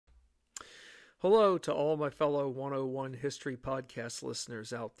Hello to all my fellow 101 History Podcast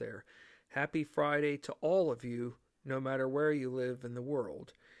listeners out there. Happy Friday to all of you, no matter where you live in the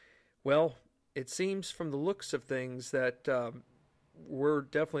world. Well, it seems from the looks of things that we're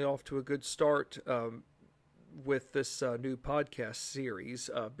definitely off to a good start with this new podcast series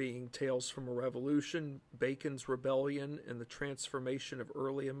being Tales from a Revolution, Bacon's Rebellion, and the Transformation of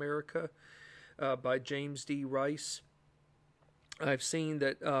Early America by James D. Rice. I've seen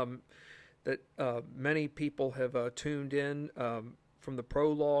that many people have tuned in from the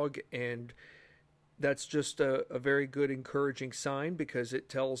prologue, and that's just a very good, encouraging sign because it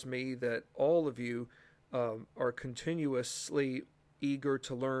tells me that all of you are continuously eager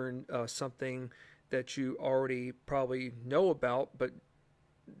to learn something that you already probably know about, but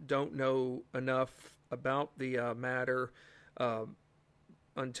don't know enough about the matter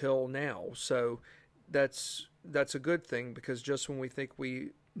until now. So that's a good thing, because just when we think we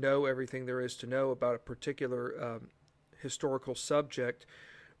know everything there is to know about a particular historical subject,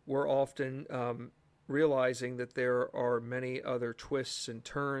 we're often realizing that there are many other twists and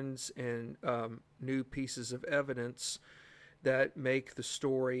turns and new pieces of evidence that make the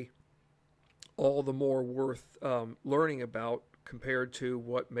story all the more worth learning about compared to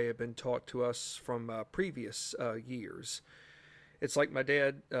what may have been taught to us from previous years. It's like my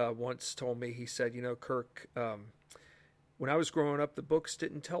dad once told me. He said, Kirk, when I was growing up, the books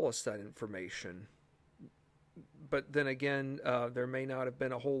didn't tell us that information. But then again, there may not have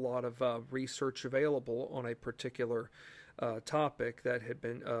been a whole lot of research available on a particular topic that had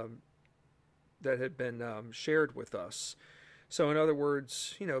been shared with us. So, in other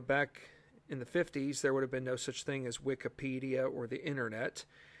words, back in the 50s, there would have been no such thing as Wikipedia or the internet.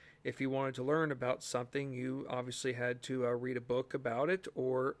 If you wanted to learn about something, you obviously had to read a book about it,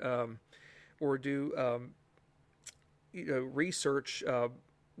 or do research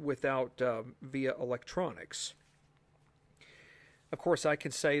without via electronics. Of course, I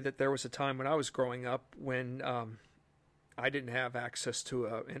can say that there was a time when I was growing up when I didn't have access to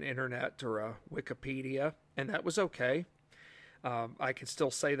an internet or a Wikipedia, and that was okay. I can still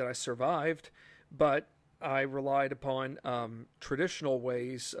say that I survived, but I relied upon traditional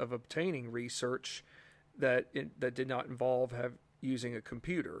ways of obtaining research that did not involve using a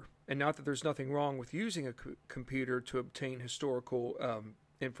computer. And not that there's nothing wrong with using a computer to obtain historical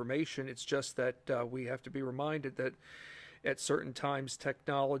information. It's just that we have to be reminded that at certain times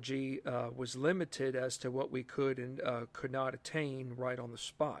technology was limited as to what we could and could not attain right on the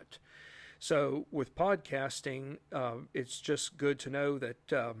spot. So with podcasting, it's just good to know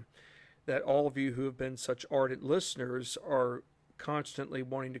that all of you who have been such ardent listeners are constantly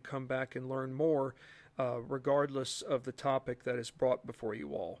wanting to come back and learn more, regardless of the topic that is brought before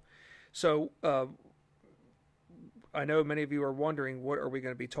you all. So I know many of you are wondering, what are we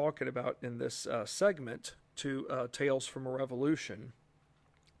going to be talking about in this segment to Tales from a Revolution?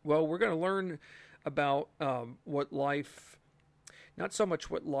 Well, we're going to learn about what life, not so much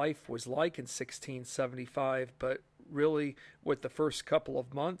what life was like in 1675, but really what the first couple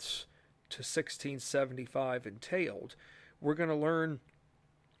of months to 1675 entailed. We're going to learn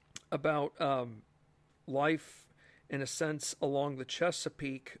about life, in a sense, along the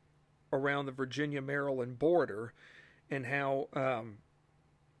Chesapeake, around the Virginia-Maryland border, and how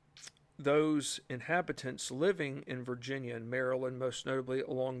those inhabitants living in Virginia and Maryland, most notably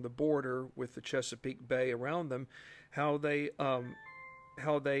along the border with the Chesapeake Bay around them, how they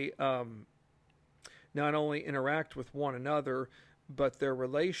not only interact with one another, but their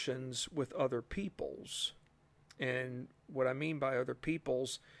relations with other peoples. And what I mean by other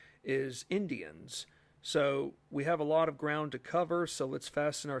peoples is Indians. So we have a lot of ground to cover, so let's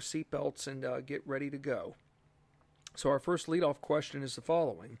fasten our seatbelts and get ready to go. So our first leadoff question is the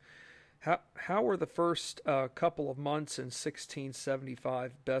following. How were the first couple of months in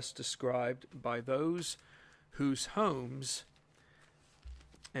 1675 best described by those whose homes,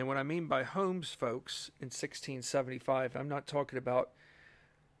 and what I mean by homes, folks, in 1675, I'm not talking about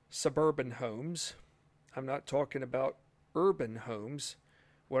suburban homes. I'm not talking about urban homes.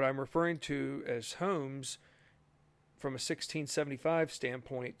 What I'm referring to as homes from a 1675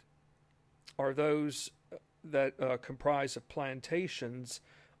 standpoint are those that comprise of plantations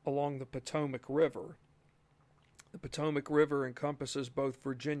along the Potomac River. The Potomac River encompasses both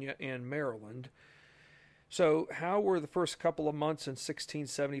Virginia and Maryland. So how were the first couple of months in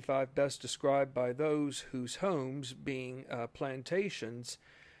 1675 best described by those whose homes, being plantations,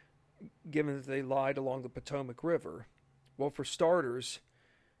 given that they lied along the Potomac River? Well, for starters,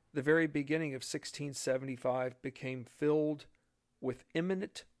 the very beginning of 1675 became filled with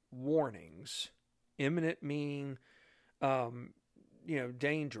imminent warnings. Imminent meaning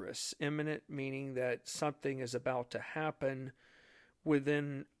dangerous. Imminent meaning that something is about to happen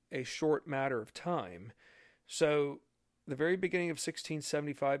within a short matter of time. So the very beginning of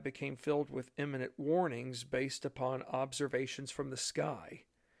 1675 became filled with imminent warnings based upon observations from the sky.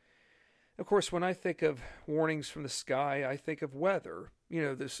 Of course, when I think of warnings from the sky, I think of weather.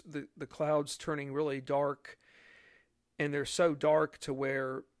 The clouds turning really dark, and they're so dark to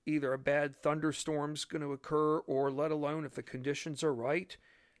where either a bad thunderstorm's going to occur, or let alone, if the conditions are right,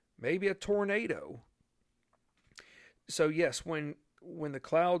 maybe a tornado. So yes, when the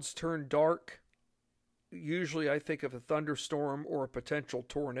clouds turn dark, usually I think of a thunderstorm or a potential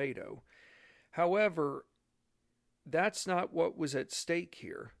tornado. However, that's not what was at stake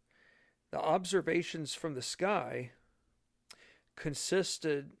here. The observations from the sky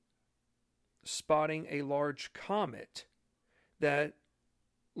consisted spotting a large comet that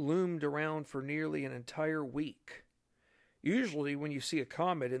loomed around for nearly an entire week. Usually when you see a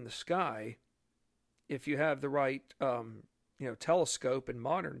comet in the sky, if you have the right telescope in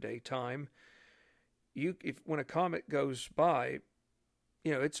modern day time, when a comet goes by,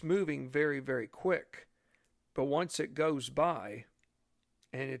 it's moving very, very quick. But once it goes by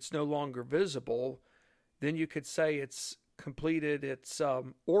and it's no longer visible, then you could say it's completed its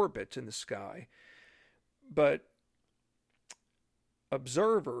orbit in the sky. But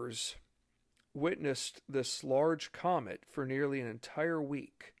observers witnessed this large comet for nearly an entire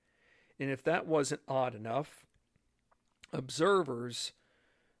week. And if that wasn't odd enough, observers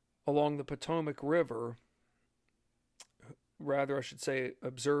along the Potomac River, rather I should say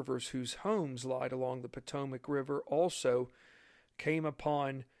observers whose homes lied along the Potomac River, also came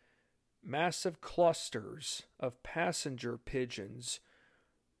upon massive clusters of passenger pigeons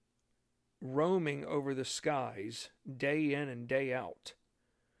roaming over the skies day in and day out,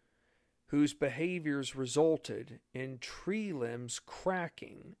 whose behaviors resulted in tree limbs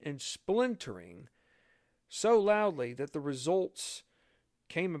cracking and splintering so loudly that the results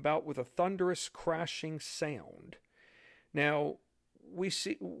came about with a thunderous crashing sound. Now, we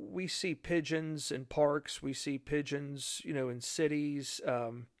see pigeons in parks, we see pigeons, in cities.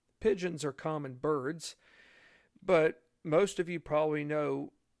 Pigeons are common birds, but most of you probably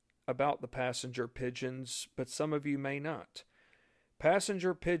know about the passenger pigeons, but some of you may not.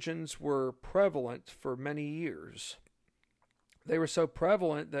 Passenger pigeons were prevalent for many years. They were so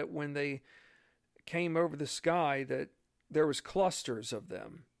prevalent that when they came over the sky, that there was clusters of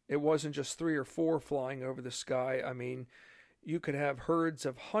them. It wasn't just 3 or 4 flying over the sky. I mean, you could have herds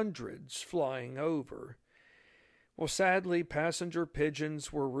of hundreds flying over. Well, sadly, passenger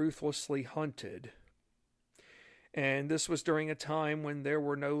pigeons were ruthlessly hunted. And this was during a time when there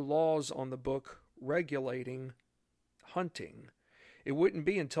were no laws on the book regulating hunting. It wouldn't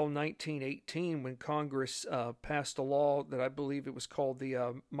be until 1918 when Congress passed a law that I believe it was called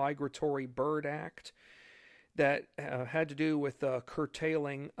the Migratory Bird Act that had to do with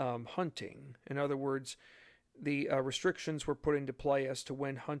curtailing hunting. In other words, the restrictions were put into play as to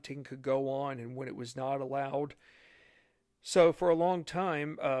when hunting could go on and when it was not allowed. So for a long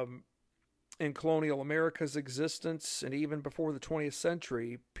time, in colonial America's existence, and even before the 20th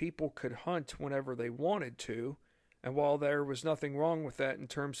century, people could hunt whenever they wanted to. And while there was nothing wrong with that in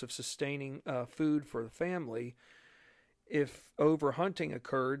terms of sustaining food for the family, if overhunting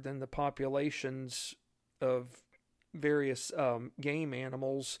occurred, then the populations of various game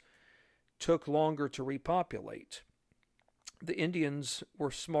animals took longer to repopulate. The Indians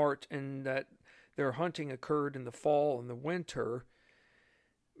were smart in that their hunting occurred in the fall and the winter,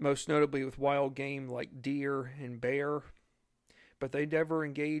 most notably with wild game like deer and bear, but they never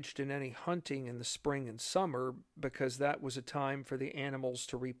engaged in any hunting in the spring and summer because that was a time for the animals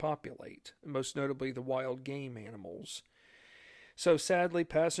to repopulate, most notably the wild game animals. So sadly,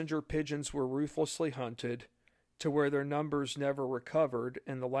 passenger pigeons were ruthlessly hunted to where their numbers never recovered,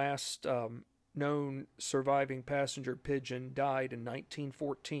 and the last known surviving passenger pigeon died in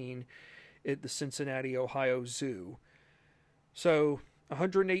 1914 at the Cincinnati, Ohio Zoo. So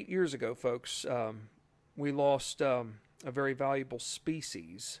 108 years ago, folks, we lost a very valuable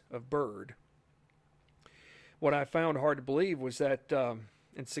species of bird. What I found hard to believe was that in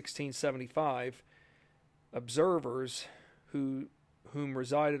 1675, observers whom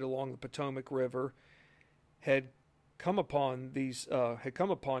resided along the Potomac River had come upon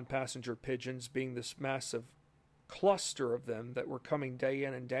passenger pigeons, being this massive cluster of them that were coming day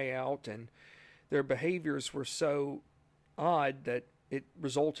in and day out, and their behaviors were so odd that it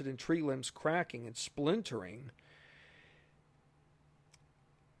resulted in tree limbs cracking and splintering.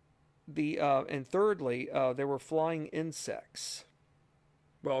 And thirdly, there were flying insects.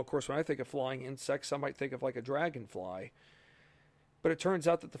 Well, of course, when I think of flying insects, I might think of like a dragonfly. But it turns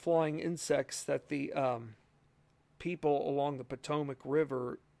out that the flying insects that the people along the Potomac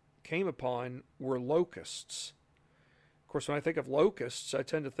River came upon were locusts. Of course, when I think of locusts, I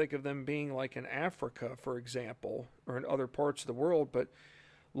tend to think of them being like in Africa, for example, or in other parts of the world. But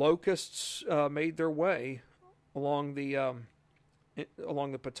locusts made their way along the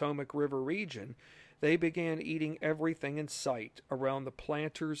Potomac River region. They began eating everything in sight around the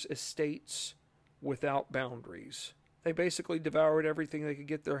planters' estates without boundaries. They basically devoured everything they could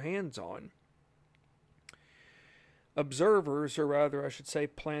get their hands on. Observers, or rather I should say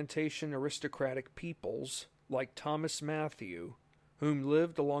plantation aristocratic peoples, like Thomas Matthew, whom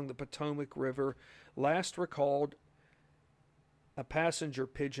lived along the Potomac River, last recalled a passenger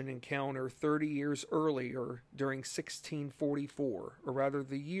pigeon encounter 30 years earlier during 1644, or rather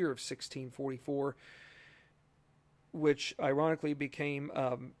the year of 1644, which ironically became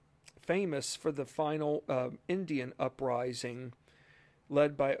famous for the final Indian uprising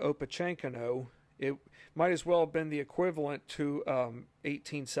led by Opechancanough. It might as well have been the equivalent to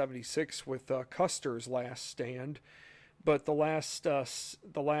 1876 with Custer's last stand, but the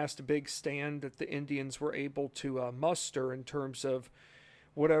last big stand that the Indians were able to muster in terms of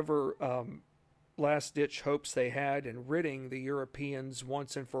whatever last-ditch hopes they had in ridding the Europeans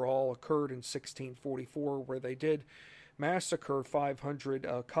once and for all occurred in 1644, where they did massacre 500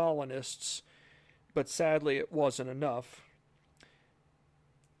 colonists, but sadly it wasn't enough.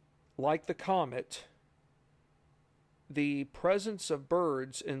 Like the comet, the presence of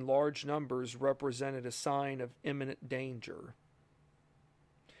birds in large numbers represented a sign of imminent danger.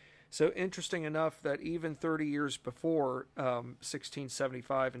 So interesting enough that even 30 years before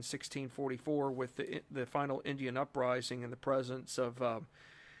 1675 and 1644, with the final Indian uprising and the presence of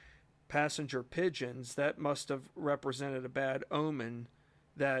passenger pigeons, that must have represented a bad omen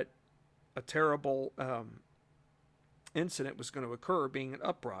that a terrible incident was going to occur, being an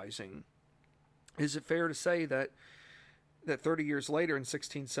uprising. Is it fair to say that 30 years later in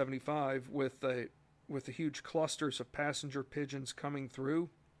 1675, with the huge clusters of passenger pigeons coming through,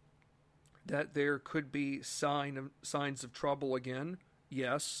 that there could be signs of trouble again?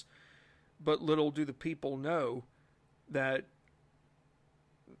 Yes, but little do the people know that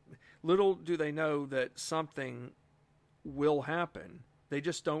something will happen. They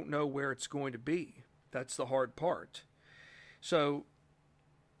just don't know where it's going to be. That's the hard part. So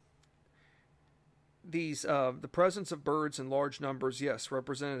the presence of birds in large numbers, yes,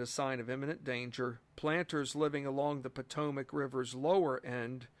 represented a sign of imminent danger. Planters living along the Potomac River's lower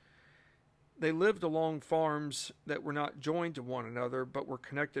end, they lived along farms that were not joined to one another, but were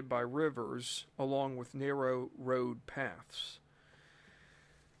connected by rivers along with narrow road paths.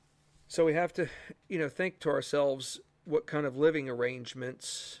 So we have to, think to ourselves what kind of living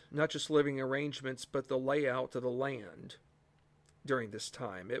arrangements, not just living arrangements, but the layout of the land during this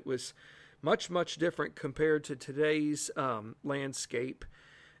time. It was much, much different compared to today's landscape,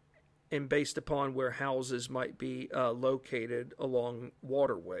 and based upon where houses might be located along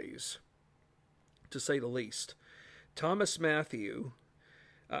waterways, to say the least. Thomas Matthew,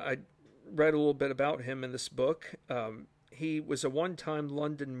 I read a little bit about him in this book. He was a one-time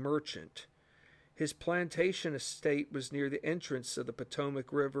London merchant. His plantation estate was near the entrance of the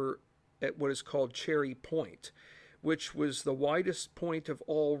Potomac River at what is called Cherry Point, which was the widest point of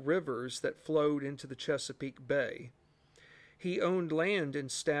all rivers that flowed into the Chesapeake Bay. He owned land in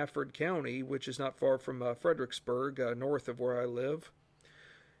Stafford County, which is not far from Fredericksburg, north of where I live.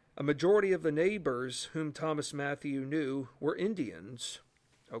 A majority of the neighbors whom Thomas Matthew knew were Indians.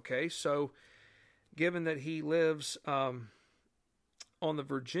 Okay, so given that he lives on the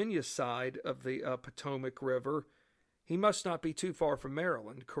Virginia side of the Potomac River, he must not be too far from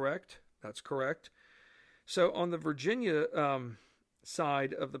Maryland, correct? That's correct. So on the Virginia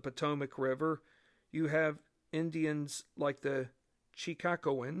side of the Potomac River, you have Indians like the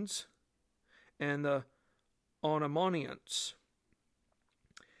Chicagoans and the Onamonians.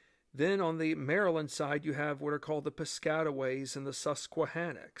 Then on the Maryland side, you have what are called the Piscataways and the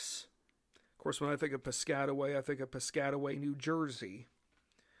Susquehannocks. Of course, when I think of Piscataway, I think of Piscataway, New Jersey.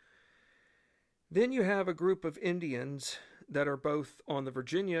 Then you have a group of Indians that are both on the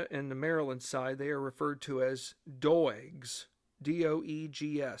Virginia and the Maryland side. They are referred to as Doegs,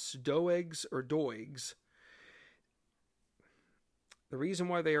 D-O-E-G-S, Doegs or Doigs. The reason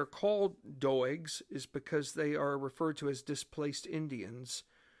why they are called Doegs is because they are referred to as displaced Indians,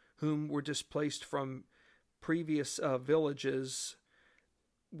 whom were displaced from previous villages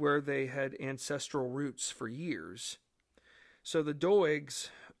where they had ancestral roots for years. So the Doegs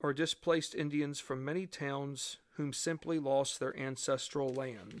are displaced Indians from many towns whom simply lost their ancestral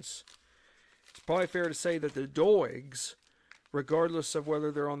lands. It's probably fair to say that the Doegs regardless of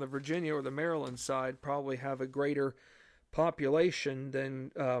whether they're on the Virginia or the Maryland side, probably have a greater population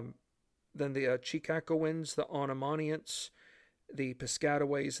than the Chicagoans, the Onomanians, the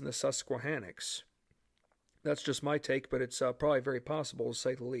Piscataways, and the Susquehannocks. That's just my take, but it's probably very possible to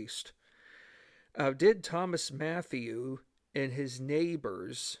say the least. Did Thomas Matthew and his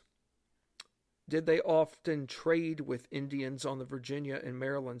neighbors, did they often trade with Indians on the Virginia and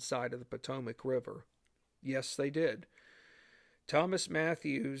Maryland side of the Potomac River? Yes, they did. Thomas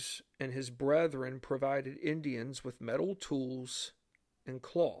Matthews and his brethren provided Indians with metal tools and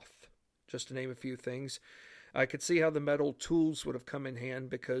cloth, just to name a few things. I could see how the metal tools would have come in hand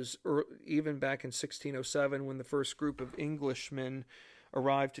because even back in 1607, when the first group of Englishmen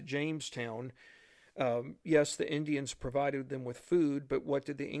arrived at Jamestown, yes, the Indians provided them with food, but what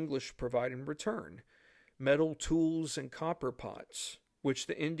did the English provide in return? Metal tools and copper pots, which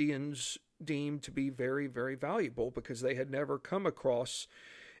the Indians deemed to be very, very valuable because they had never come across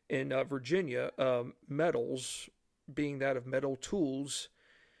in Virginia metals, being that of metal tools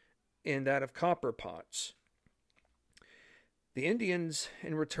and that of copper pots. The Indians,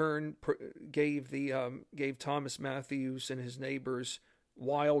 in return, gave Thomas Matthews and his neighbors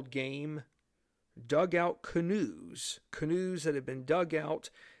wild game, dugout canoes that had been dug out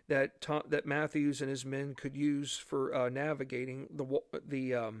that Matthews and his men could use for navigating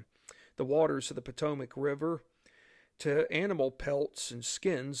the waters of the Potomac River, to animal pelts and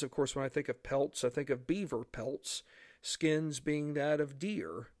skins. Of course, when I think of pelts, I think of beaver pelts, skins being that of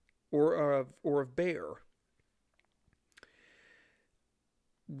deer or of bear.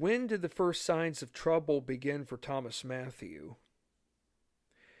 When did the first signs of trouble begin for Thomas Matthew?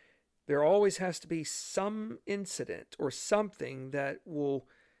 There always has to be some incident or something that will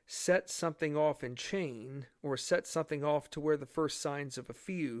set something off in chain, or set something off to where the first signs of a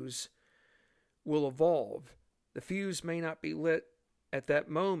fuse will evolve. The fuse may not be lit at that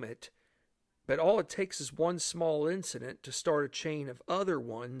moment, but all it takes is one small incident to start a chain of other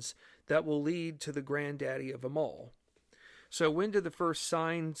ones that will lead to the granddaddy of them all. So when did the first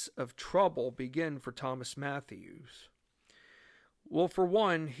signs of trouble begin for Thomas Matthews? Well, for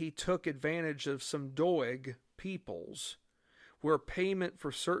one, he took advantage of some Doeg peoples where payment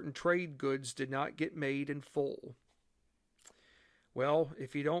for certain trade goods did not get made in full. Well,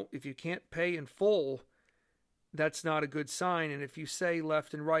 if you can't pay in full, that's not a good sign. And if you say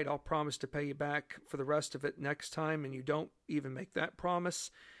left and right, I'll promise to pay you back for the rest of it next time, and you don't even make that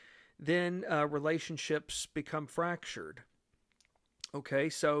promise, then relationships become fractured. Okay,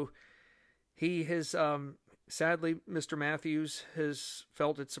 so he has, sadly, Mr. Matthews has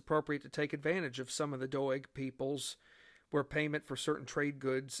felt it's appropriate to take advantage of some of the Doeg peoples where payment for certain trade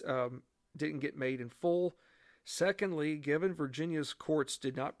goods didn't get made in full. Secondly, given Virginia's courts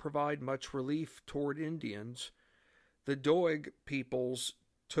did not provide much relief toward Indians, the Doeg peoples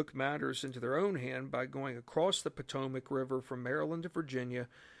took matters into their own hand by going across the Potomac River from Maryland to Virginia,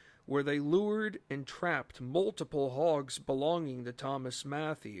 where they lured and trapped multiple hogs belonging to Thomas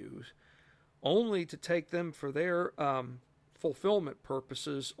Matthews, only to take them for their fulfillment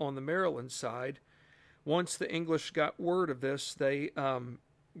purposes on the Maryland side. Once the English got word of this, they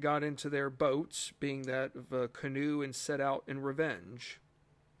got into their boats, being that of a canoe, and set out in revenge.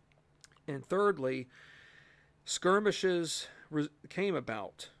 And thirdly, skirmishes came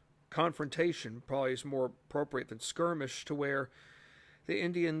about. Confrontation probably is more appropriate than skirmish, to where the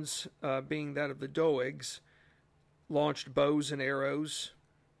Indians, being that of the Doegs, launched bows and arrows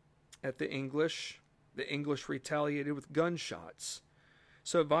at the English. The English retaliated with gunshots.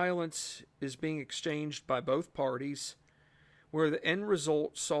 So violence is being exchanged by both parties, where the end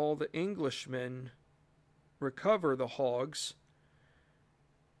result saw the Englishmen recover the hogs.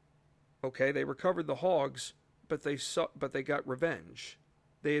 Okay, they recovered the hogs, but they got revenge.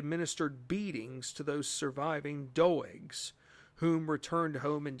 They administered beatings to those surviving Doegs, whom returned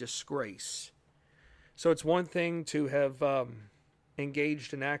home in disgrace. So it's one thing to have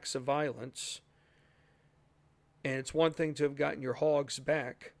engaged in acts of violence, and it's one thing to have gotten your hogs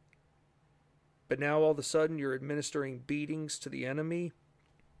back, but now all of a sudden you're administering beatings to the enemy.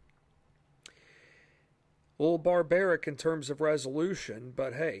 A little barbaric in terms of resolution,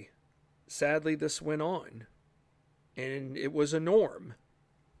 but hey, sadly this went on, and it was a norm.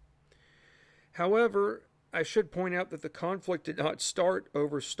 However, I should point out that the conflict did not start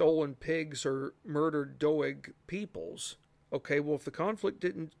over stolen pigs or murdered Doeg peoples. Okay, well, if the conflict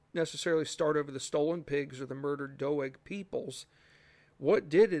didn't necessarily start over the stolen pigs or the murdered Doeg peoples, what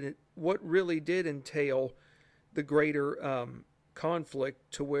really did entail the greater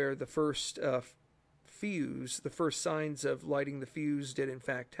conflict, to where the first fuse, the first signs of lighting the fuse, did in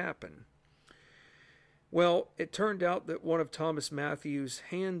fact happen? Well, it turned out that one of Thomas Matthews'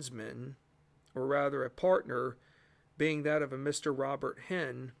 handsmen, or rather a partner, being that of a Mr. Robert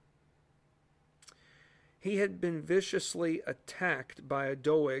Henn, he had been viciously attacked by a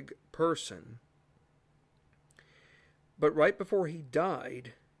Doeg person. But right before he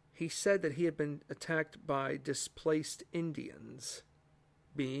died, he said that he had been attacked by displaced Indians,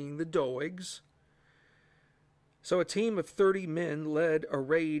 being the Doegs. So a team of 30 men led a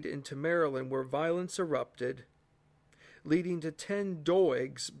raid into Maryland where violence erupted, leading to 10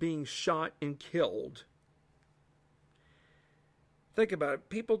 Doegs being shot and killed. Think about it.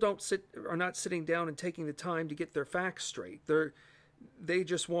 People are not sitting down and taking the time to get their facts straight. They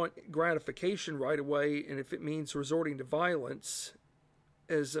just want gratification right away, and if it means resorting to violence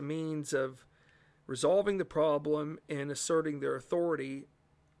as a means of resolving the problem and asserting their authority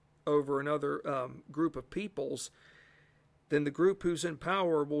over another group of peoples, then the group who's in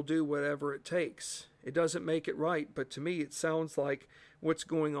power will do whatever it takes. It doesn't make it right, but to me it sounds like what's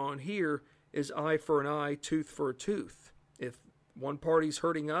going on here is eye for an eye, tooth for a tooth. If one party's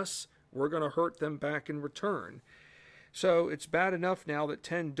hurting us, we're going to hurt them back in return. So it's bad enough now that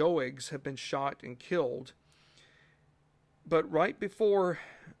 10 Doegs have been shot and killed. But right before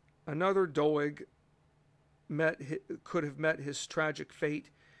another Doeg could have met his tragic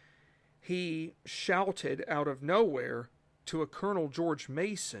fate, he shouted out of nowhere to a Colonel George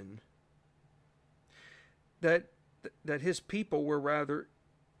Mason that his people were rather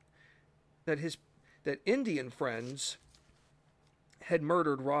that Indian friends had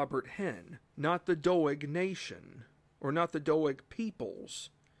murdered Robert Henn, not the Doeg nation or not the Doeg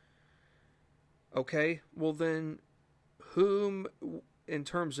peoples. Okay, well then, whom, in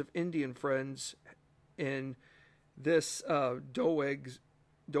terms of Indian friends, in this Doeg's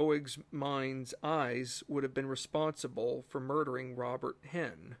mind's eyes, would have been responsible for murdering Robert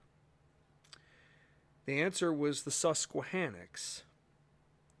Henn? The answer was the Susquehannocks.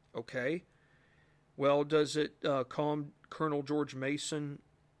 Okay, well, does it calm Colonel George Mason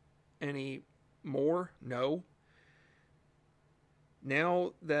any more? No.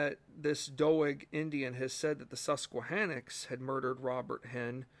 Now that this Doeg Indian has said that the Susquehannocks had murdered Robert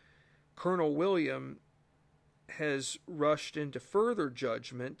Henn, Colonel William has rushed into further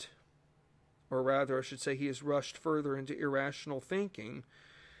judgment, or rather, I should say, he has rushed further into irrational thinking,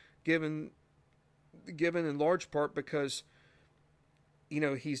 given in large part because,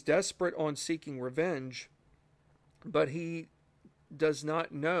 he's desperate on seeking revenge, but he does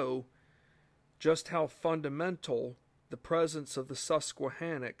not know just how fundamental the presence of the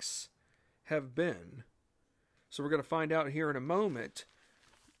Susquehannocks have been. So we're going to find out here in a moment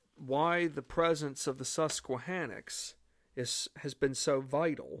why the presence of the Susquehannocks has been so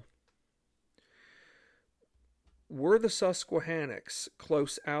vital. Were the Susquehannocks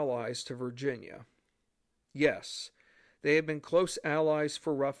close allies to Virginia? Yes, they have been close allies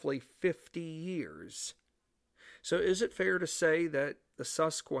for roughly 50 years. So is it fair to say that the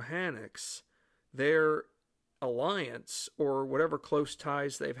Susquehannocks, their alliance, or whatever close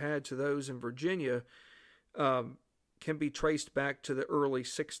ties they've had to those in Virginia, can be traced back to the early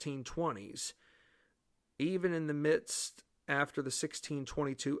 1620s, even in the midst after the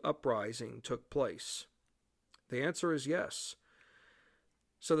 1622 uprising took place? The answer is yes.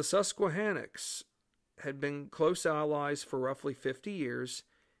 So the Susquehannocks had been close allies for roughly 50 years,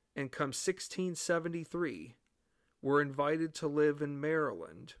 and come 1673, were invited to live in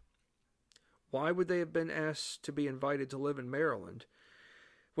Maryland. Why would they have been asked to be invited to live in Maryland?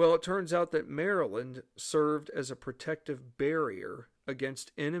 Well, it turns out that Maryland served as a protective barrier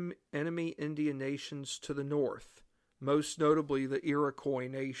against enemy Indian nations to the north, most notably the Iroquois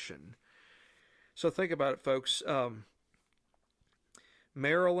nation. So think about it, folks.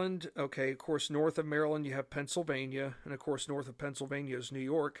 Maryland, okay, of course, north of Maryland you have Pennsylvania, and of course north of Pennsylvania is New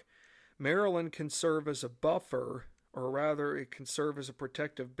York. Maryland can serve as a buffer, or rather it can serve as a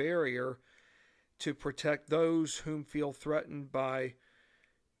protective barrier to protect those whom feel threatened by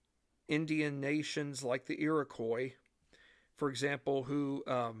Indian nations like the Iroquois, for example, who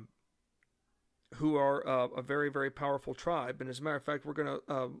are a very, very powerful tribe. And as a matter of fact, we're going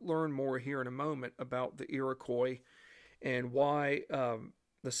to learn more here in a moment about the Iroquois and why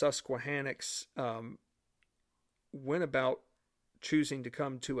the Susquehannocks went about choosing to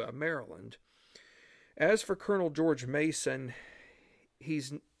come to Maryland. As for Colonel George Mason,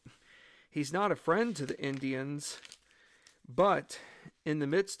 he's not a friend to the Indians, but in the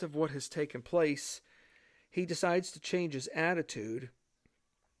midst of what has taken place, he decides to change his attitude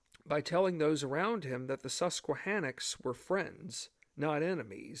by telling those around him that the Susquehannocks were friends, not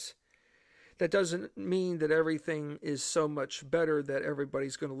enemies. That doesn't mean that everything is so much better that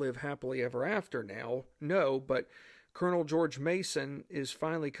everybody's going to live happily ever after now. No, but Colonel George Mason is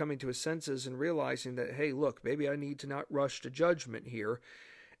finally coming to his senses and realizing that, hey, look, maybe I need to not rush to judgment here,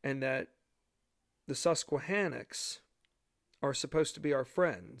 and that the Susquehannocks are supposed to be our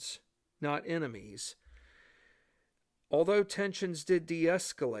friends, not enemies. Although tensions did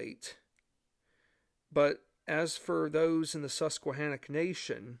de-escalate, but as for those in the Susquehannock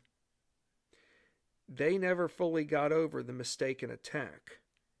Nation, they never fully got over the mistaken attack.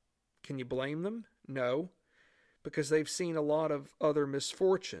 Can you blame them? No, because they've seen a lot of other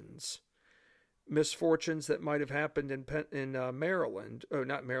misfortunes. Misfortunes that might have happened in Maryland, or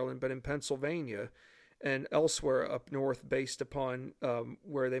not Maryland, but in Pennsylvania and elsewhere up north, based upon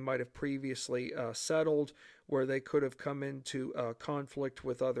where they might have previously settled, where they could have come into conflict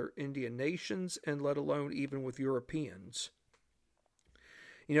with other Indian nations, and let alone even with Europeans.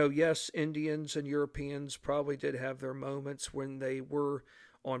 You know, yes, Indians and Europeans probably did have their moments when they were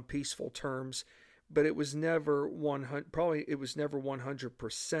on peaceful terms, but it was never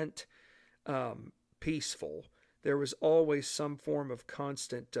 100% peaceful. There was always some form of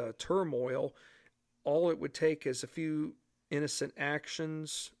constant turmoil. All it would take is a few innocent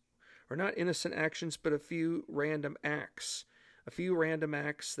actions, or not innocent actions, but a few random acts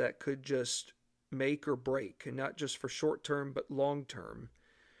that could just make or break, and not just for short term, but long term.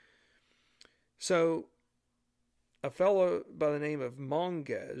 So, a fellow by the name of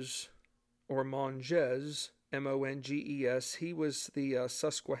Monges, or Monges, Monges, he was the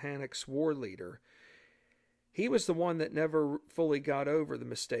Susquehannocks' war leader. He was the one that never fully got over the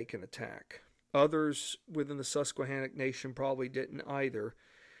mistaken attack. Others within the Susquehannock Nation probably didn't either.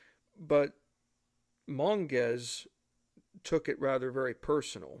 But Monges took it rather very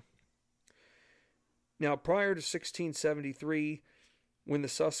personal. Now, prior to 1673, when the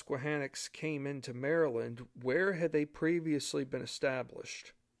Susquehannocks came into Maryland, where had they previously been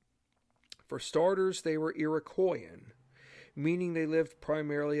established? For starters, they were Iroquoian, meaning they lived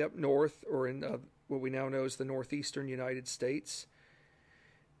primarily up north, or in what we now know as the northeastern United States.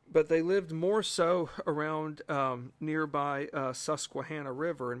 But they lived more so around nearby Susquehanna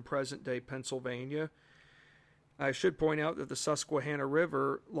River in present-day Pennsylvania. I should point out that the Susquehanna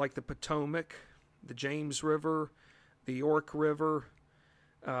River, like the Potomac, the James River, the York River,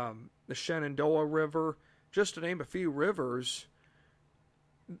 the Shenandoah River, just to name a few rivers,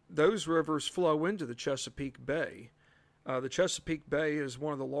 those rivers flow into the Chesapeake Bay. The Chesapeake Bay is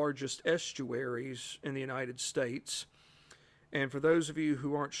one of the largest estuaries in the United States. And for those of you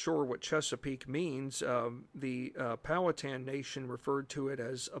who aren't sure what Chesapeake means, the Powhatan Nation referred to it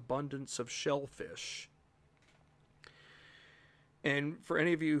as abundance of shellfish. And for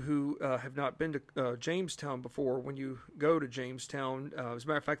any of you who have not been to Jamestown before, when you go to Jamestown, as a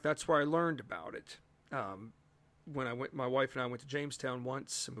matter of fact, that's where I learned about it. When I went, my wife and I went to Jamestown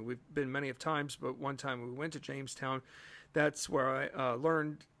once. I mean, we've been many of times, but one time we went to Jamestown, that's where I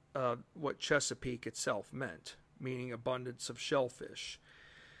learned what Chesapeake itself meant, meaning abundance of shellfish.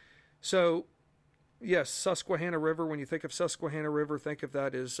 So, yes, Susquehanna River, when you think of Susquehanna River, think of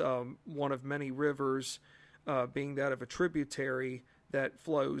that as one of many rivers, being that of a tributary that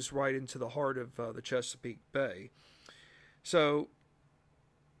flows right into the heart of the Chesapeake Bay. So,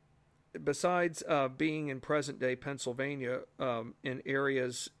 besides being in present-day Pennsylvania, in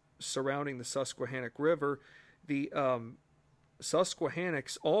areas surrounding the Susquehannock River, the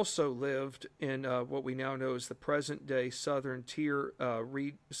Susquehannocks also lived in what we now know as the present-day Southern Tier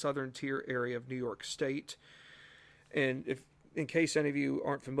area of New York State. And if, in case any of you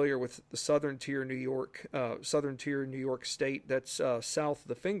aren't familiar with the Southern Tier New York State, that's south of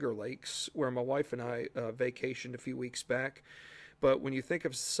the Finger Lakes, where my wife and I vacationed a few weeks back. But when you think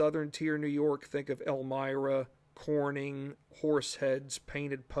of Southern Tier New York, think of Elmira, Corning, Horseheads,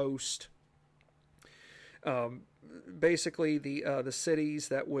 Painted Post. Basically, the cities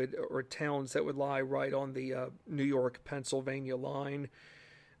that would, or towns that would lie right on the New York-Pennsylvania line.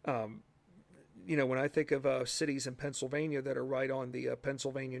 You know, when I think of cities in Pennsylvania that are right on the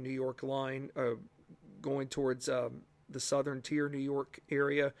Pennsylvania-New York line, going towards the Southern Tier New York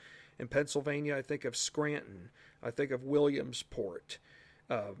area in Pennsylvania, I think of Scranton. I think of Williamsport,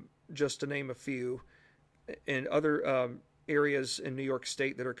 just to name a few. And other areas in New York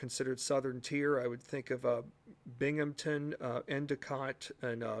State that are considered Southern Tier, I would think of Binghamton, Endicott,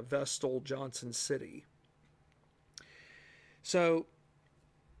 and Vestal, Johnson City. So,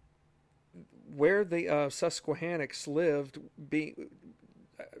 where the Susquehannocks lived,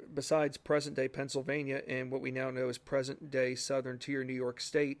 besides present-day Pennsylvania and what we now know as present-day Southern Tier New York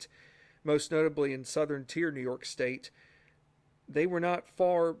State, most notably in Southern Tier New York State, they were not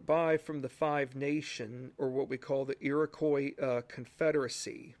far by from the Five Nation, or what we call the Iroquois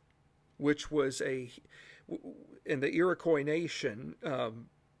Confederacy, which was in the Iroquois Nation,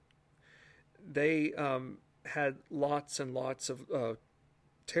 they had lots and lots of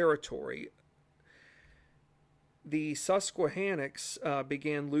territory. The Susquehannocks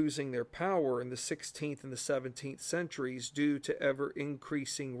began losing their power in the 16th and the 17th centuries due to ever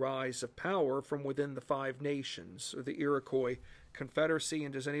increasing rise of power from within the Five Nations, or the Iroquois Confederacy.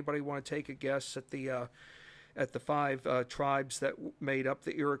 And does anybody want to take a guess at the five tribes that made up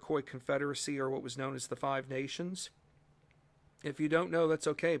the Iroquois Confederacy, or what was known as the Five Nations? If you don't know, that's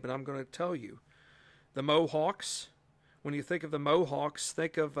okay, but I'm going to tell you. The Mohawks. When you think of the Mohawks,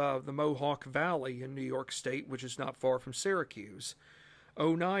 think of the Mohawk Valley in New York State, which is not far from Syracuse.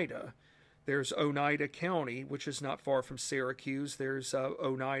 Oneida. There's Oneida County, which is not far from Syracuse. There's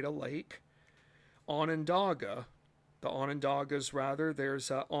Oneida Lake. Onondaga. The Onondagas, rather. There's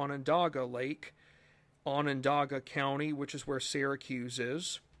Onondaga Lake. Onondaga County, which is where Syracuse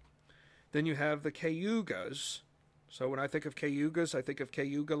is. Then you have the Cayugas. So when I think of Cayugas, I think of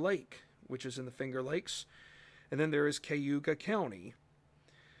Cayuga Lake, which is in the Finger Lakes. And then there is Cayuga County.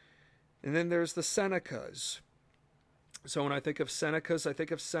 And then there's the Senecas. So when I think of Senecas, I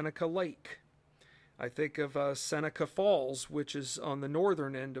think of Seneca Lake. I think of Seneca Falls, which is on the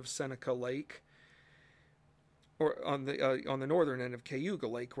northern end of Seneca Lake, or on the northern end of Cayuga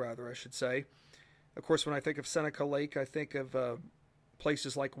Lake, rather, I should say. Of course, when I think of Seneca Lake, I think of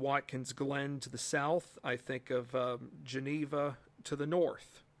places like Watkins Glen to the south. I think of Geneva to the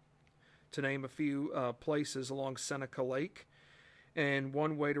north, to name a few places along Seneca Lake. And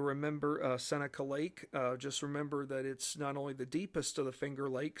one way to remember Seneca Lake, just remember that it's not only the deepest of the Finger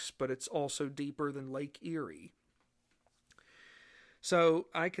Lakes, but it's also deeper than Lake Erie. So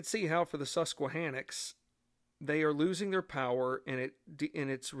I could see how for the Susquehannocks, they are losing their power, and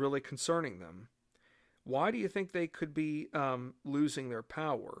it's really concerning them. Why do you think they could be losing their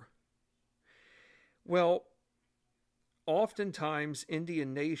power? Well, oftentimes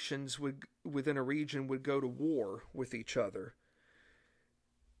Indian nations within a region would go to war with each other.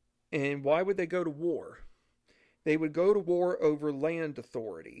 And why would they go to war? They would go to war over land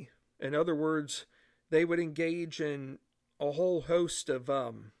authority. In other words, they would engage in a whole host of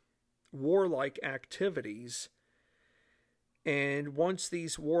warlike activities. And once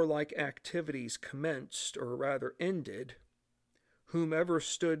these warlike activities commenced, or rather ended, whomever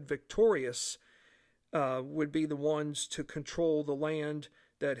stood victorious would be the ones to control the land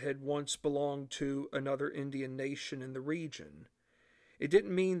that had once belonged to another Indian nation in the region. It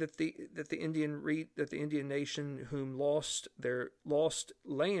didn't mean that the Indian nation whom lost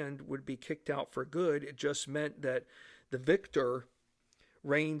land would be kicked out for good. It just meant that the victor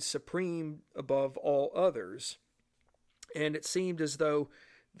reigned supreme above all others. And it seemed as though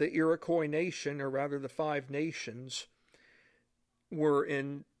the Iroquois nation, or rather the Five Nations, were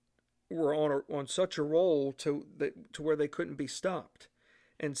on such a roll to where they couldn't be stopped.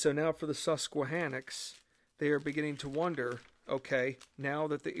 And so now for the Susquehannocks, they are beginning to wonder, okay, now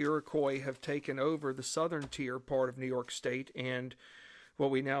that the Iroquois have taken over the southern tier part of New York State and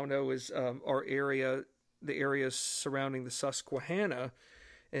what we now know is our area, the areas surrounding the Susquehanna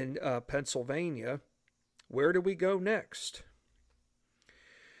in Pennsylvania, where do we go next?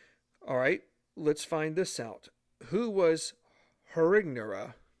 All right, let's find this out. Who was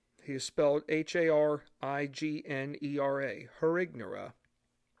Harignera? He is spelled Harignera. Harignera.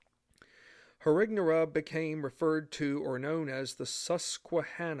 Harignera became referred to or known as the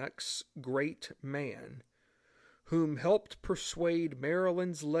Susquehannocks' great man, whom helped persuade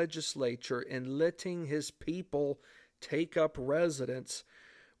Maryland's legislature in letting his people take up residence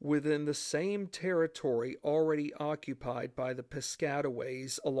within the same territory already occupied by the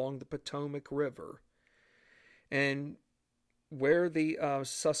Piscataways along the Potomac River. And where the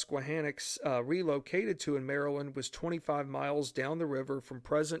Susquehannocks relocated to in Maryland was 25 miles down the river from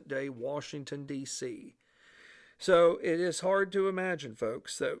present-day Washington, D.C. So it is hard to imagine,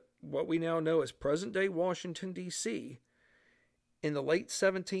 folks, that what we now know as present-day Washington, D.C., in the late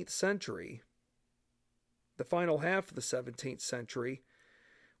 17th century, the final half of the 17th century,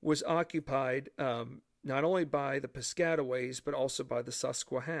 was occupied not only by the Piscataways, but also by the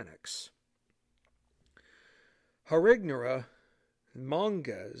Susquehannocks. Harignera,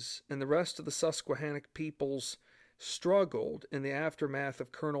 Mangas, and the rest of the Susquehannock peoples struggled in the aftermath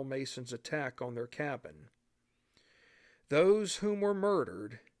of Colonel Mason's attack on their cabin. Those whom were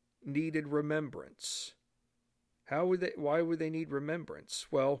murdered needed remembrance. Why would they need remembrance?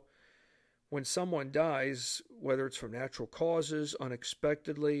 Well, when someone dies, whether it's from natural causes,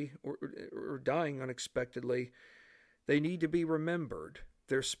 unexpectedly, or dying unexpectedly, They need to be remembered.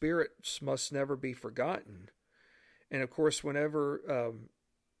 Their spirits must never be forgotten. And of course, whenever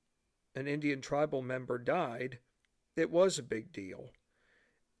an Indian tribal member died, it was a big deal.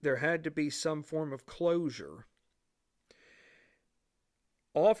 There had to be some form of closure.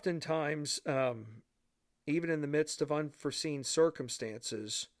 Oftentimes, even in the midst of unforeseen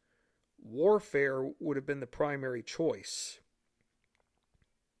circumstances, warfare would have been the primary choice.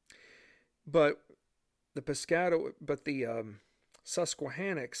 But the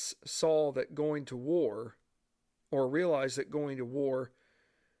Susquehannocks saw that going to war, or realized that going to war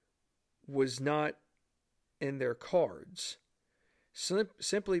was not in their cards.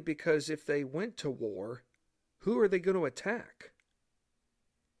 Simply because if they went to war, who are they going to attack?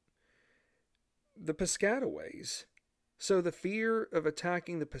 The Piscataways. So the fear of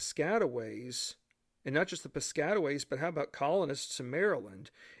attacking the Piscataways, and not just the Piscataways, but how about colonists in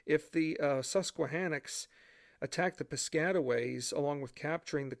Maryland? If the Susquehannocks attack the Piscataways along with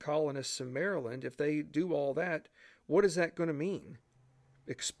capturing the colonists in Maryland, if they do all that, what is that going to mean?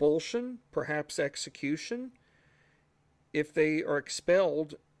 Expulsion? Perhaps execution? If they are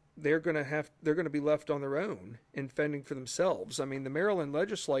expelled, they're going to be left on their own and fending for themselves. I mean, the Maryland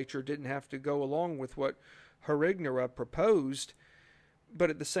legislature didn't have to go along with what Harignera proposed, but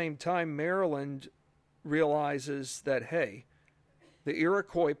at the same time, Maryland realizes that, hey, the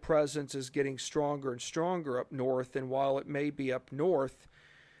Iroquois presence is getting stronger and stronger up north, and while it may be up north,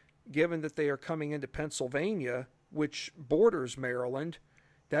 given that they are coming into Pennsylvania, which borders Maryland,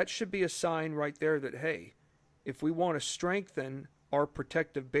 that should be a sign right there that, hey, if we want to strengthen our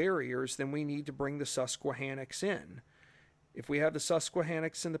protective barriers, then we need to bring the Susquehannocks in. If we have the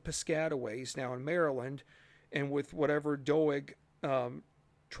Susquehannocks and the Piscataways now in Maryland, and with whatever Doig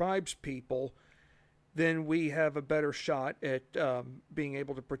tribes people, then we have a better shot at being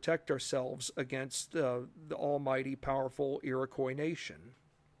able to protect ourselves against the almighty, powerful Iroquois nation.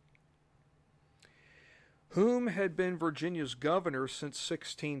 Whom had been Virginia's governor since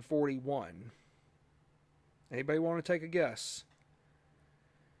 1641? Anybody want to take a guess?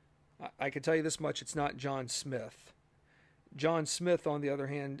 I can tell you this much, it's not John Smith. John Smith, on the other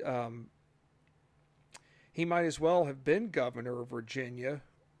hand, he might as well have been governor of Virginia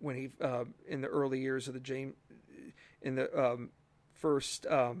when he, in the early years of in the first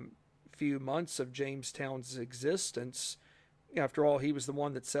few months of Jamestown's existence. After all, he was the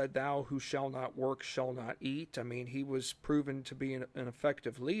one that said, "Thou who shall not work shall not eat." I mean, he was proven to be an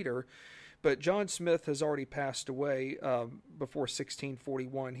effective leader. But John Smith has already passed away before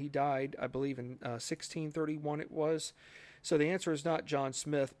 1641. He died, I believe, in 1631 it was. So the answer is not John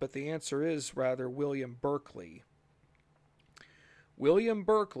Smith, but the answer is rather William Berkeley. William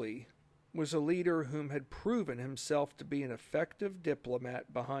Berkeley was a leader whom had proven himself to be an effective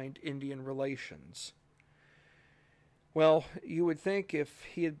diplomat behind Indian relations. Well, you would think if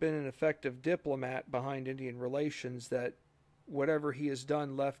he had been an effective diplomat behind Indian relations that whatever he has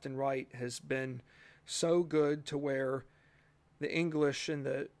done left and right has been so good to where the English and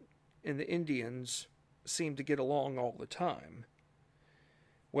the Indians seem to get along all the time.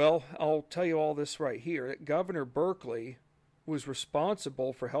 Well, I'll tell you all this right here. Governor Berkeley was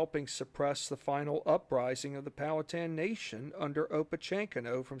responsible for helping suppress the final uprising of the Powhatan Nation under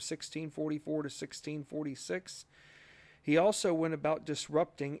Opechancanough from 1644 to 1646. He also went about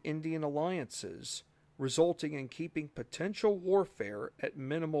disrupting Indian alliances, resulting in keeping potential warfare at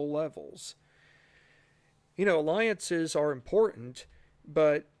minimal levels. You know, alliances are important,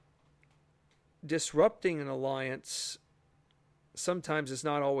 but disrupting an alliance sometimes is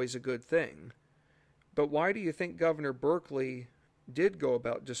not always a good thing. But why do you think Governor Berkeley did go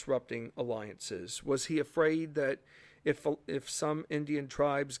about disrupting alliances? Was he afraid that if some Indian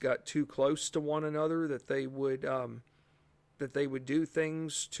tribes got too close to one another, that they would do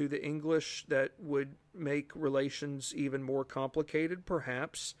things to the English that would make relations even more complicated?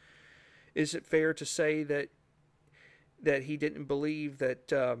 Perhaps. Is it fair to say that he didn't believe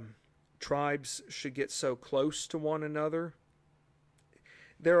that tribes should get so close to one another?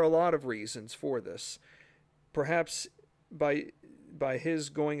 There are a lot of reasons for this. Perhaps by his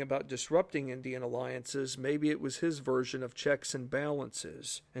going about disrupting Indian alliances, maybe it was his version of checks and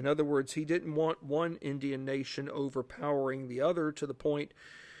balances. In other words, he didn't want one Indian nation overpowering the other to the point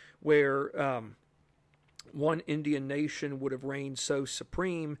where one Indian nation would have reigned so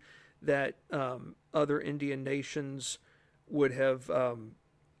supreme that other Indian nations would have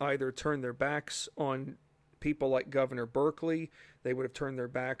either turned their backs on people like Governor Berkeley. They would have turned their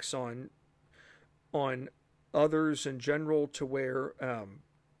backs on others in general, to where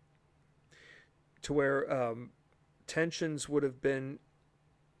tensions would have been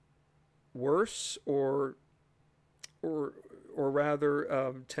worse, or or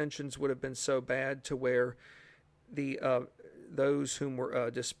rather, tensions would have been so bad to where the those whom were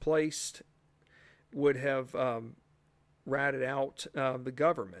displaced would have ratted out the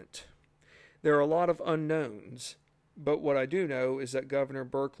government. There are a lot of unknowns, but what I do know is that Governor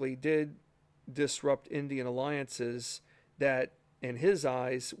Berkeley did disrupt Indian alliances that, in his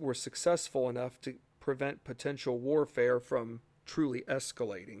eyes, were successful enough to prevent potential warfare from truly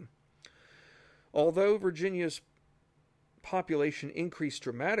escalating. Although Virginia's population increased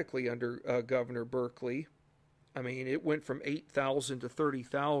dramatically under Governor Berkeley, I mean, it went from 8,000 to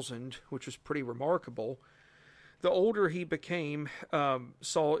 30,000, which was pretty remarkable. The older he became,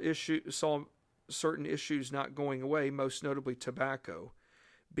 saw certain issues not going away, most notably tobacco,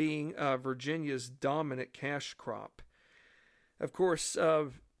 being Virginia's dominant cash crop. Of course,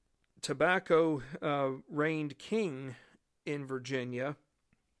 tobacco reigned king in Virginia.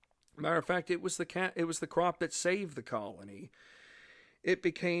 Matter of fact, it was the crop that saved the colony. It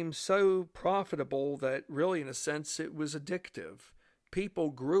became so profitable that really, in a sense, it was addictive. People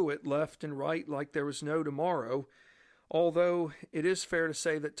grew it left and right like there was no tomorrow, although it is fair to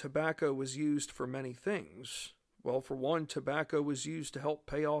say that tobacco was used for many things. Well, for one, tobacco was used to help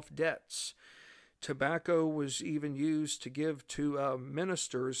pay off debts. Tobacco was even used to give to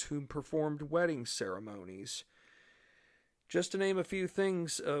ministers who performed wedding ceremonies. Just to name a few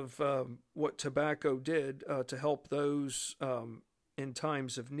things of what tobacco did to help those in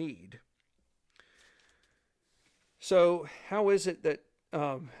times of need. So, how is it that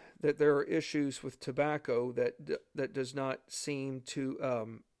that there are issues with tobacco that does not seem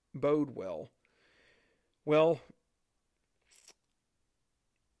to bode well? Well,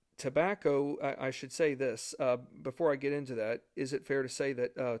 tobacco. I should say this before I get into that. Is it fair to say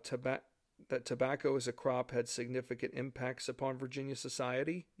that that tobacco as a crop had significant impacts upon Virginia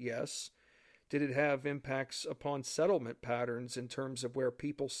society? Yes. Did it have impacts upon settlement patterns in terms of where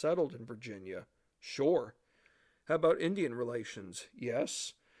people settled in Virginia? Sure. How about Indian relations?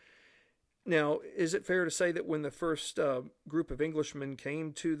 Yes. Now, is it fair to say that when the first group of Englishmen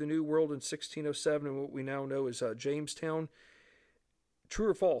came to the New World in 1607 and what we now know as Jamestown, true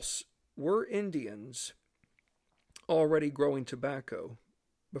or false, were Indians already growing tobacco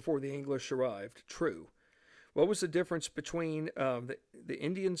before the English arrived? True. What was the difference between the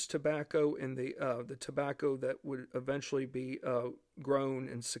Indians' tobacco and the tobacco that would eventually be grown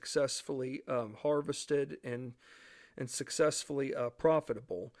and successfully harvested and successfully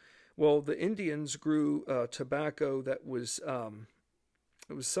profitable? Well, the Indians grew tobacco that was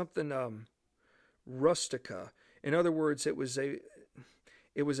it was something rustica. In other words, it was a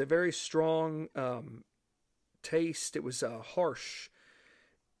very strong taste. It was harsh.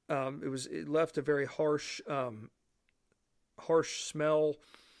 It left a very harsh smell.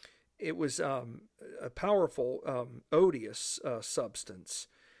 It was a powerful, odious substance.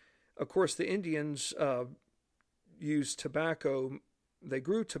 Of course, the Indians used tobacco. They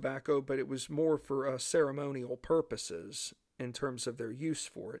grew tobacco, but it was more for ceremonial purposes in terms of their use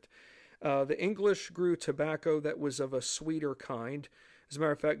for it. The English grew tobacco that was of a sweeter kind. As a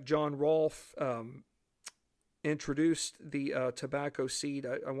matter of fact, John Rolfe introduced the tobacco seed.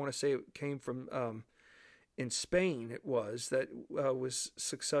 I want to say it came from in Spain. It was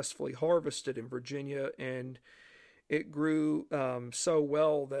successfully harvested in Virginia, and it grew so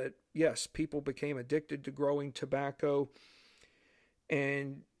well that yes, people became addicted to growing tobacco,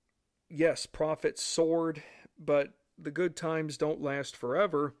 and yes, profits soared. But the good times don't last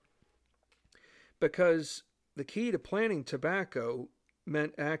forever, because the key to planting tobacco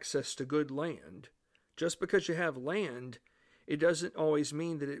meant access to good land. Just because you have land, it doesn't always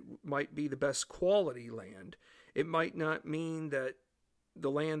mean that it might be the best quality land. It might not mean that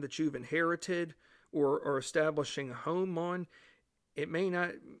the land that you've inherited or are establishing a home on, it may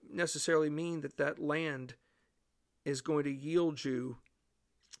not necessarily mean that that land is going to yield you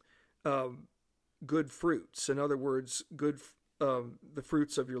good fruits. In other words, the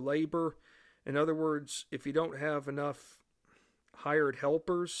fruits of your labor. In other words, if you don't have enough hired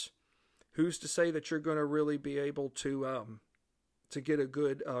helpers, who's to say that you're going to really be able to get a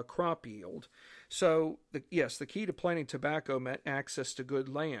good crop yield? So, yes, the key to planting tobacco meant access to good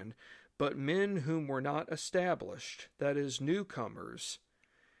land, but men whom were not established, that is, newcomers,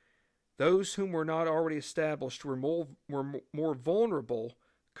 those whom were not already established were more vulnerable,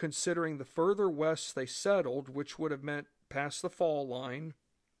 considering the further west they settled, which would have meant past the fall line.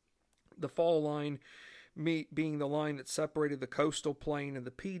 The fall line being the line that separated the coastal plain and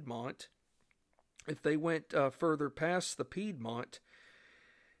the Piedmont. If they went further past the Piedmont,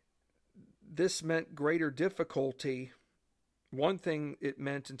 this meant greater difficulty One thing it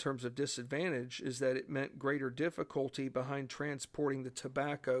meant in terms of disadvantage is that it meant greater difficulty behind transporting the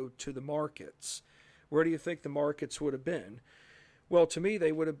tobacco to the markets. Where do you think the markets would have been? Well, to me,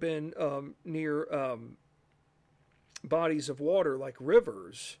 they would have been near bodies of water like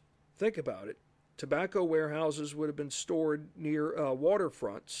rivers. Think about it. Tobacco warehouses would have been stored near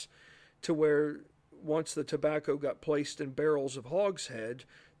waterfronts to where once the tobacco got placed in barrels of hogshead,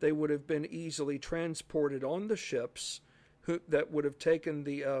 they would have been easily transported on the ships that would have taken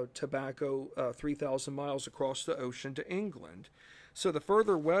the tobacco 3,000 miles across the ocean to England. So the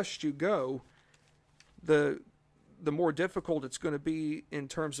further west you go, the more difficult it's going to be in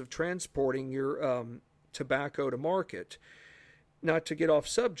terms of transporting your tobacco to market. Not to get off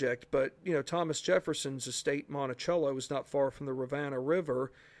subject, but Thomas Jefferson's estate Monticello is not far from the Rivanna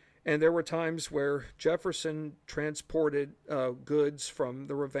River, and there were times where Jefferson transported goods from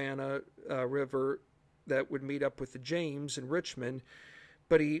the Rivanna River that would meet up with the James in Richmond,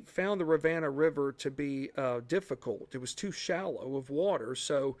 but he found the Rivanna River to be difficult. It was too shallow of water,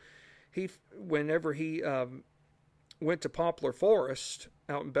 so whenever he went to Poplar Forest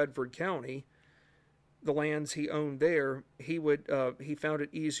out in Bedford County, the lands he owned there, he found it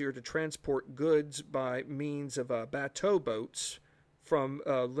easier to transport goods by means of bateau boats from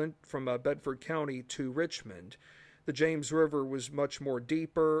Bedford County to Richmond. The James River was much more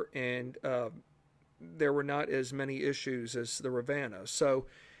deeper, and there were not as many issues as the Rivanna. So,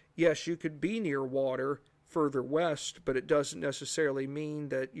 yes, you could be near water further west, but it doesn't necessarily mean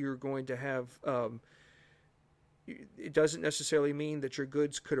that you're going to have. It doesn't necessarily mean that your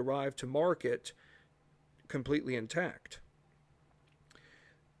goods could arrive to market completely intact.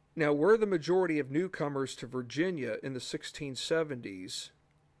 Now, were the majority of newcomers to Virginia in the 1670s,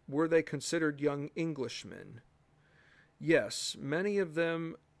 were they considered young Englishmen? Yes, many of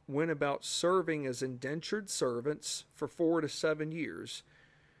them went about serving as indentured servants for 4 to 7 years,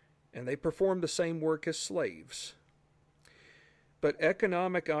 and they performed the same work as slaves. But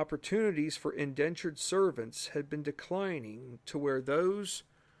economic opportunities for indentured servants had been declining to where those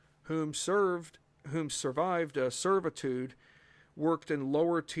whom survived servitude worked in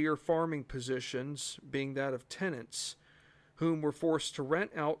lower tier farming positions, being that of tenants, whom were forced to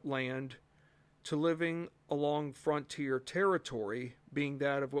rent out land to living along frontier territory, being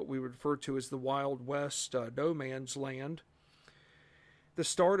that of what we would refer to as the Wild West, no man's land. The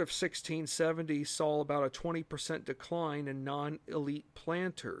start of 1670 saw about a 20% decline in non-elite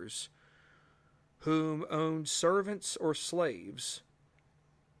planters whom owned servants or slaves,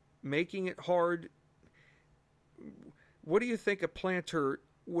 making it hard. What do you think a planter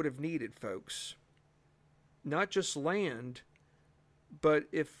would have needed, folks? Not just land, but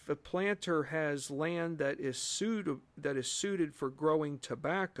if a planter has land that is suited for growing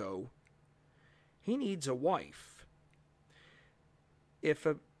tobacco, he needs a wife. If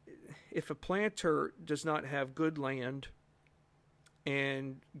a planter does not have good land,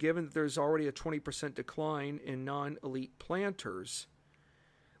 and given that there's already a 20% decline in non-elite planters,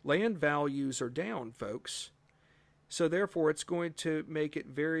 land values are down, folks. So therefore, it's going to make it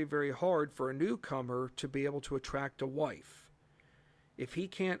very, very hard for a newcomer to be able to attract a wife. If he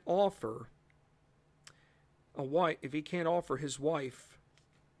can't offer his wife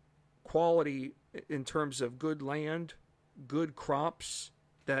quality in terms of good land, good crops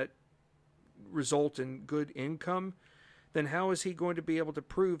that result in good income, then how is he going to be able to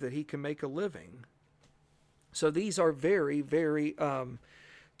prove that he can make a living? So these are very, very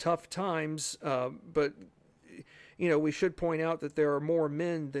tough times, but we should point out that there are more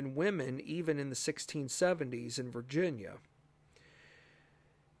men than women even in the 1670s in Virginia.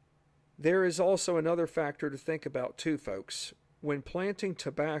 There is also another factor to think about too, folks. When planting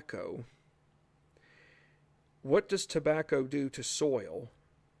tobacco, what does tobacco do to soil?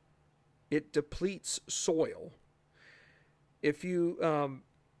 It depletes soil. If you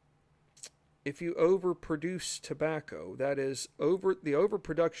overproduce tobacco, that is, the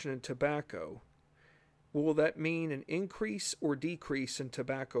overproduction in tobacco, will that mean an increase or decrease in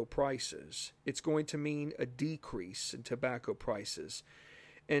tobacco prices? It's going to mean a decrease in tobacco prices.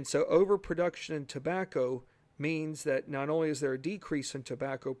 And so overproduction in tobacco means that not only is there a decrease in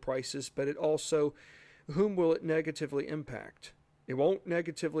tobacco prices, but it also, whom will it negatively impact? It won't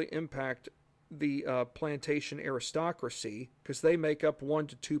negatively impact the plantation aristocracy because they make up 1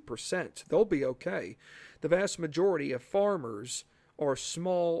 to 2%. They'll be okay. The vast majority of farmers are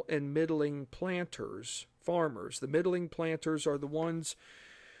small and middling planters, farmers. The middling planters are the ones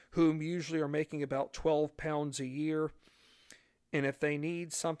whom usually are making about 12 pounds a year. And if they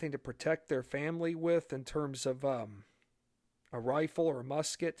need something to protect their family with in terms of a rifle or a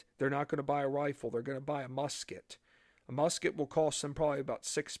musket, they're not going to buy a rifle. They're going to buy a musket. A musket will cost them probably about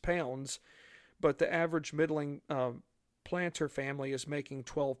 £6, but the average middling planter family is making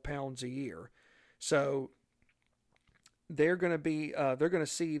 £12 a year. So they're going to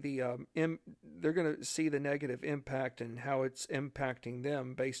see the negative impact and how it's impacting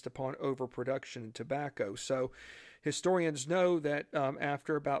them based upon overproduction in tobacco. So historians know that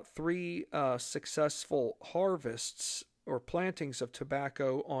after about 3 successful harvests or plantings of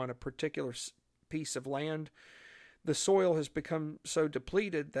tobacco on a particular piece of land, the soil has become so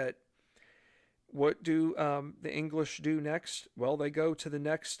depleted that what do the English do next? Well, they go to the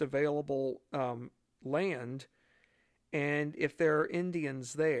next available land, and if there are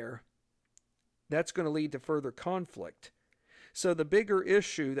Indians there, that's going to lead to further conflict. So the bigger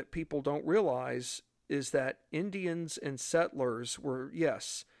issue that people don't realize is that Indians and settlers were,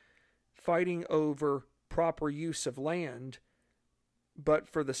 yes, fighting over proper use of land, but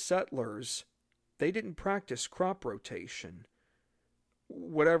for the settlers, they didn't practice crop rotation.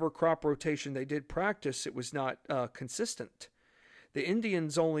 Whatever crop rotation they did practice, it was not consistent. The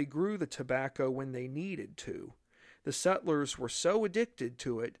Indians only grew the tobacco when they needed to. The settlers were so addicted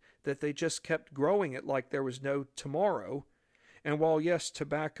to it that they just kept growing it like there was no tomorrow. And while, yes,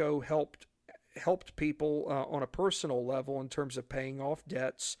 tobacco helped people on a personal level in terms of paying off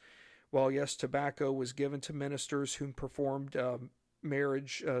debts, while, yes, tobacco was given to ministers who performed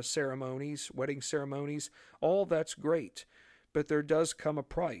marriage ceremonies, wedding ceremonies, all that's great. But there does come a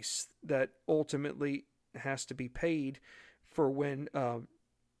price that ultimately has to be paid for when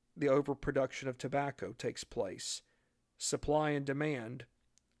the overproduction of tobacco takes place. Supply and demand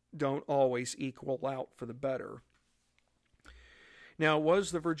don't always equal out for the better. Now,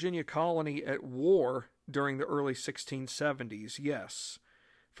 was the Virginia colony at war during the early 1670s? Yes.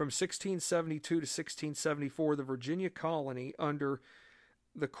 From 1672 to 1674, the Virginia colony, under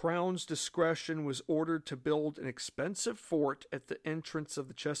the Crown's discretion, was ordered to build an expensive fort at the entrance of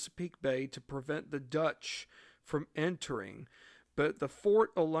the Chesapeake Bay to prevent the Dutch from entering. But the fort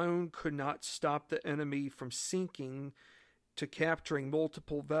alone could not stop the enemy from sinking to capturing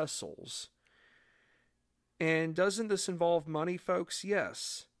multiple vessels. And doesn't this involve money, folks?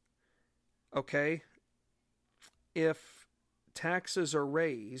 Yes. Okay. If taxes are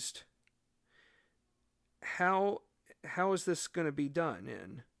raised, how is this going to be done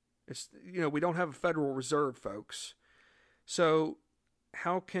in? We don't have a Federal Reserve, folks. So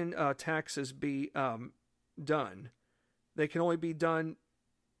how can taxes be done? They can only be done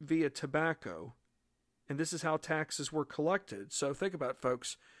via tobacco. And this is how taxes were collected. So think about it,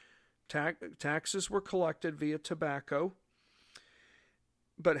 folks. Taxes were collected via tobacco,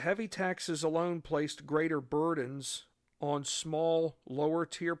 but heavy taxes alone placed greater burdens on small,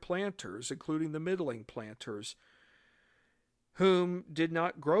 lower-tier planters, including the middling planters, whom did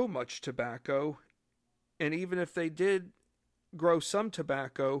not grow much tobacco, and even if they did grow some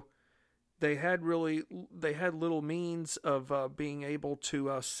tobacco, they had little means of being able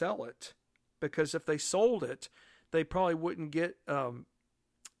to sell it, because if they sold it, they probably wouldn't get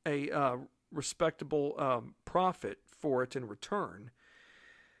a respectable profit for it in return.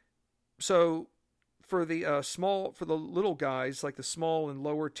 So for the little guys, like the small and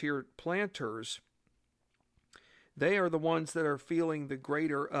lower tier planters, they are the ones that are feeling the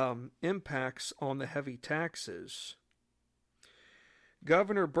greater impacts on the heavy taxes.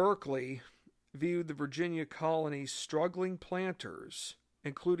 Governor Berkeley viewed the Virginia colony's struggling planters,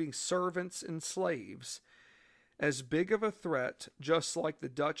 including servants and slaves, as big of a threat, just like the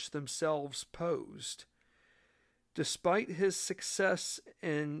Dutch themselves posed. Despite his success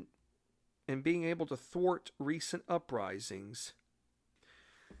in being able to thwart recent uprisings,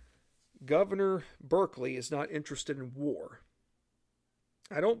 Governor Berkeley is not interested in war.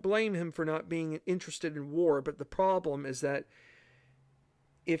 I don't blame him for not being interested in war, but the problem is that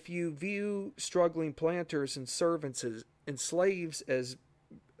if you view struggling planters and servants and slaves as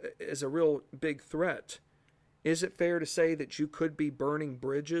a real big threat, is it fair to say that you could be burning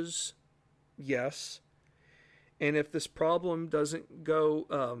bridges? Yes. And if this problem doesn't go,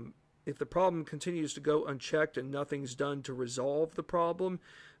 if the problem continues to go unchecked and nothing's done to resolve the problem,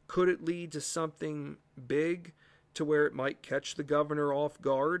 could it lead to something big to where it might catch the governor off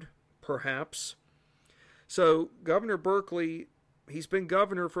guard? Perhaps. So Governor Berkeley, he's been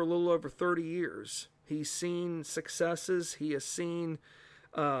governor for a little over 30 years. He's seen successes. He has seen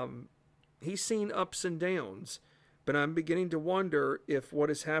ups and downs. But I'm beginning to wonder if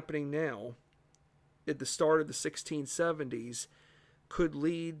what is happening now at the start of the 1670s could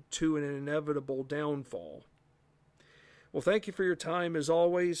lead to an inevitable downfall. Well, thank you for your time as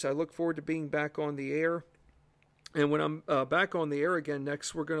always. I look forward to being back on the air. And when I'm back on the air again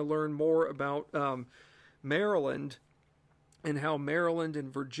next, we're going to learn more about Maryland and how Maryland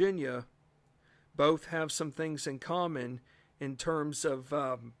and Virginia both have some things in common in terms of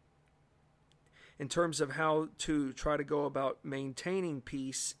how to try to go about maintaining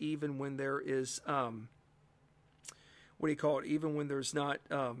peace, even when there is even when there's not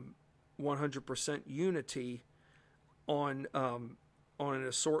 100% unity on an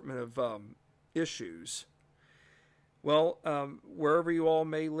assortment of issues. Well, wherever you all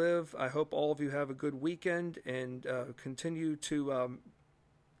may live, I hope all of you have a good weekend and continue to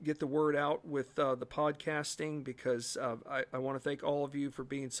get the word out with the podcasting, because I want to thank all of you for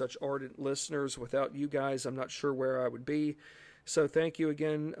being such ardent listeners. Without you guys, I'm not sure where I would be. So thank you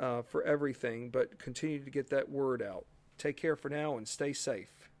again for everything, but continue to get that word out. Take care for now and stay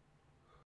safe.